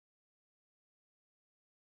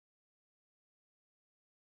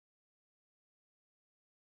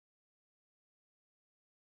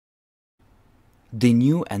The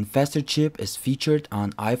new and faster chip is featured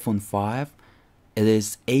on iPhone 5. It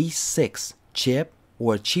is A6 chip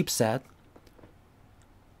or chipset,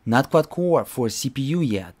 not quad-core for CPU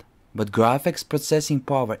yet, but graphics processing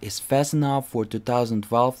power is fast enough for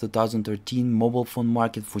 2012-2013 mobile phone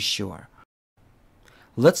market for sure.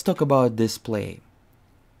 Let's talk about display,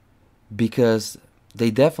 because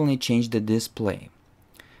they definitely changed the display.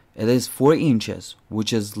 It is 4 inches,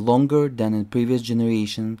 which is longer than in previous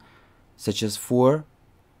generation, such as 4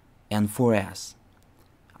 and 4S.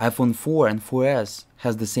 iPhone 4 and 4S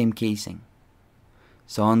has the same casing.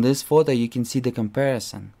 So on this photo you can see the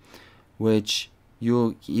comparison, which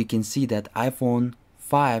you can see that iPhone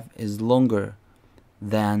 5 is longer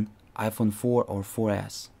than iPhone 4 or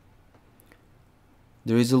 4S.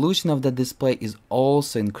 The resolution of the display is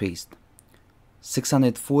also increased,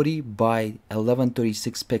 640 by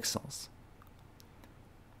 1136 pixels.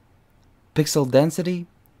 Pixel density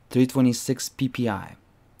 326 ppi,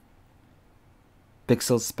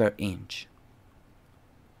 pixels per inch.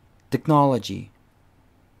 Technology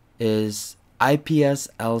is IPS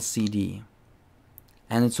LCD,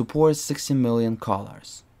 and it supports 16 million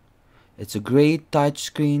colors. It's a great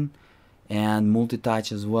touchscreen and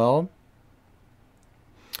multi-touch as well.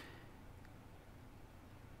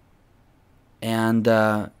 And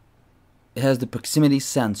it has the proximity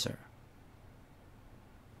sensor.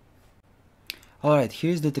 Alright,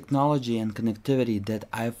 here's the technology and connectivity that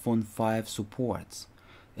iPhone 5 supports.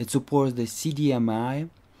 It supports the CDMI,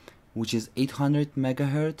 which is 800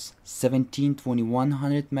 MHz,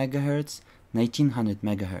 2100 MHz, 1900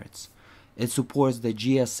 MHz. It supports the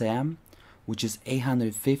GSM, which is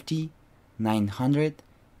 850, 900,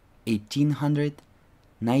 1800,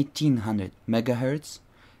 1900 MHz.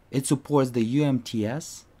 It supports the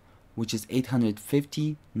UMTS, which is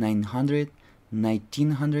 850, 900,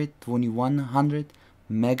 1900, 2100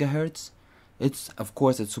 megahertz. Of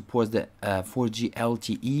course, it supports the 4G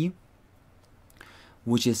LTE,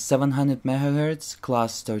 which is 700 megahertz,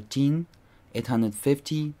 class 13,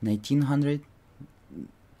 850, 1900,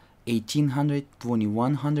 1800,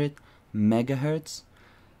 2100 megahertz.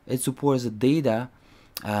 It supports the data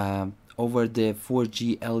over the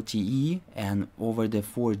 4G LTE and over the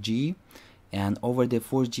 4G, and over the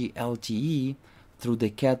 4G LTE through the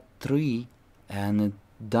Cat3, and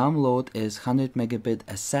download is 100 megabit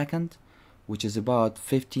a second, which is about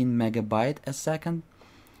 15 megabyte a second,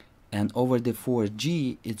 and over the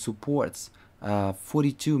 4G it supports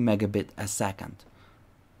 42 megabit a second.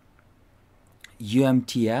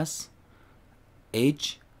 UMTS,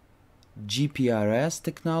 H, GPRS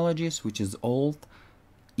technologies, which is old,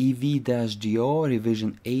 EV-DO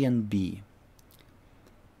revision A and B.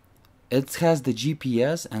 It has the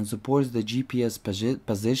GPS and supports the GPS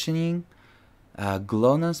positioning,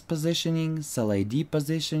 GLONASS positioning, Cell ID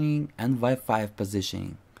positioning, and Wi-Fi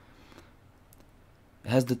positioning. It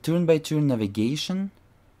has the turn-by-turn navigation,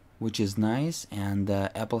 which is nice, and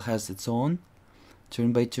Apple has its own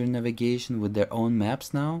turn-by-turn navigation with their own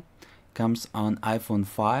maps now. Comes on iPhone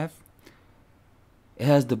 5. It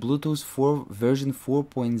has the Bluetooth 4 version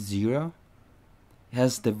 4.0. It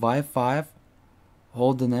has the Wi-Fi,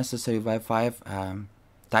 all the necessary Wi-Fi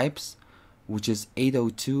types, which is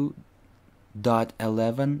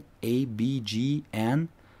 802.11a,b,g,n,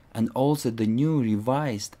 and also the new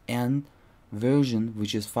revised N version,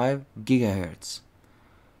 which is 5 gigahertz.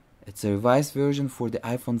 It's a revised version for the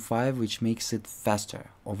iPhone 5, which makes it faster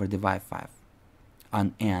over the Wi-Fi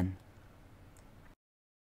on N.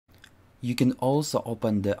 You can also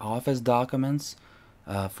open the Office documents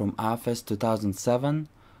from Office 2007,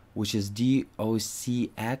 which is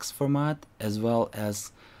DOCX format, as well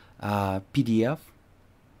as PDF.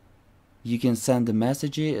 You can send the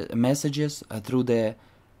messages through the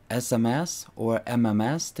SMS or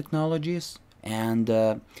MMS technologies, and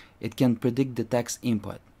it can predict the text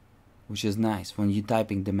input, which is nice when you're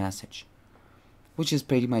typing the message, which is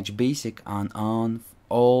pretty much basic on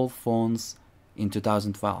all phones in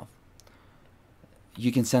 2012.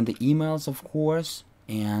 You can send the emails, of course,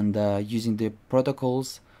 and using the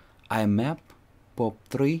protocols IMAP,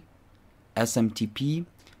 POP3, SMTP,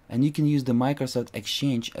 and you can use the Microsoft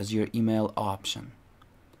Exchange as your email option.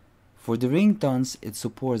 For the ringtones, it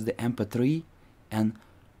supports the MP3 and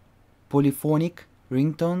polyphonic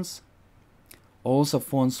ringtones. Also,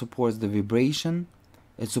 phone supports the vibration.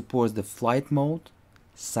 It supports the flight mode,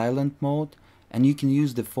 silent mode, and you can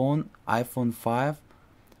use the phone iPhone 5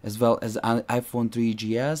 as well as iPhone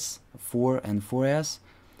 3GS, 4 and 4S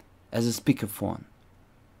as a speakerphone.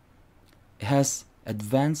 It has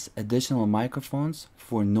advanced additional microphones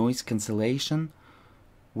for noise cancellation,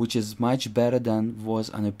 which is much better than was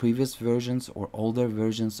on the previous versions or older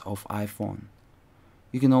versions of iPhone.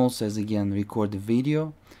 You can also, as again, record the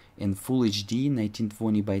video in Full HD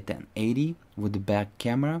 1920 by 1080 with the back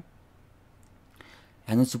camera,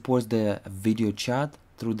 and it supports the video chat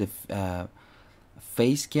through the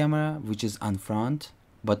face camera, which is on front,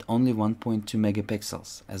 but only 1.2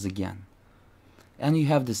 megapixels as again. And you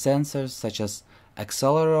have the sensors such as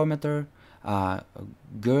accelerometer,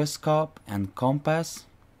 gyroscope, and compass.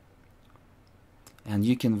 And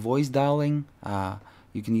you can voice dialing.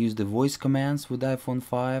 You can use the voice commands with iPhone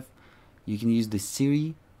 5. You can use the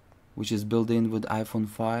Siri, which is built in with iPhone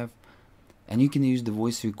 5, and you can use the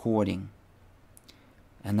voice recording.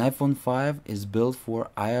 And iPhone 5 is built for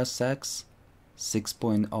iOS X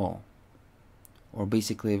 6.0, or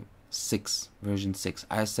basically version 6,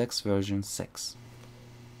 iOS X version 6.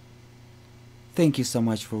 Thank you so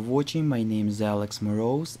much for watching. My name is Alex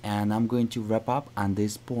Morose, and I'm going to wrap up on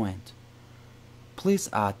this point. Please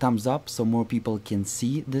thumbs up so more people can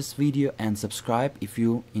see this video, and subscribe if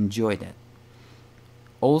you enjoyed it.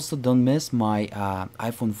 Also, don't miss my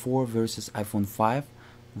iPhone 4 versus iPhone 5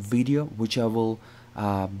 video, which I will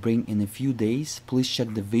bring in a few days. Please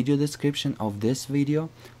check the video description of this video.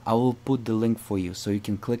 I will put the link for you, so you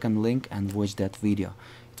can click on the link and watch that video.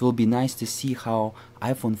 It will be nice to see how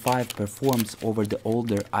iPhone 5 performs over the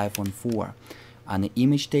older iPhone 4 on the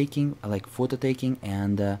image taking, like photo taking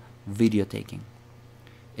and video taking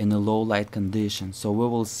in a low light condition. So we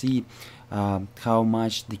will see how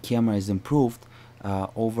much the camera is improved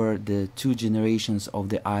over the 2 generations of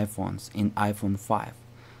the iPhones in iPhone 5.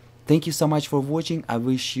 Thank you so much for watching. I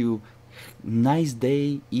wish you nice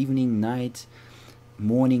day, evening, night,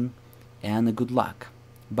 morning, and good luck.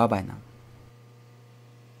 Bye bye now.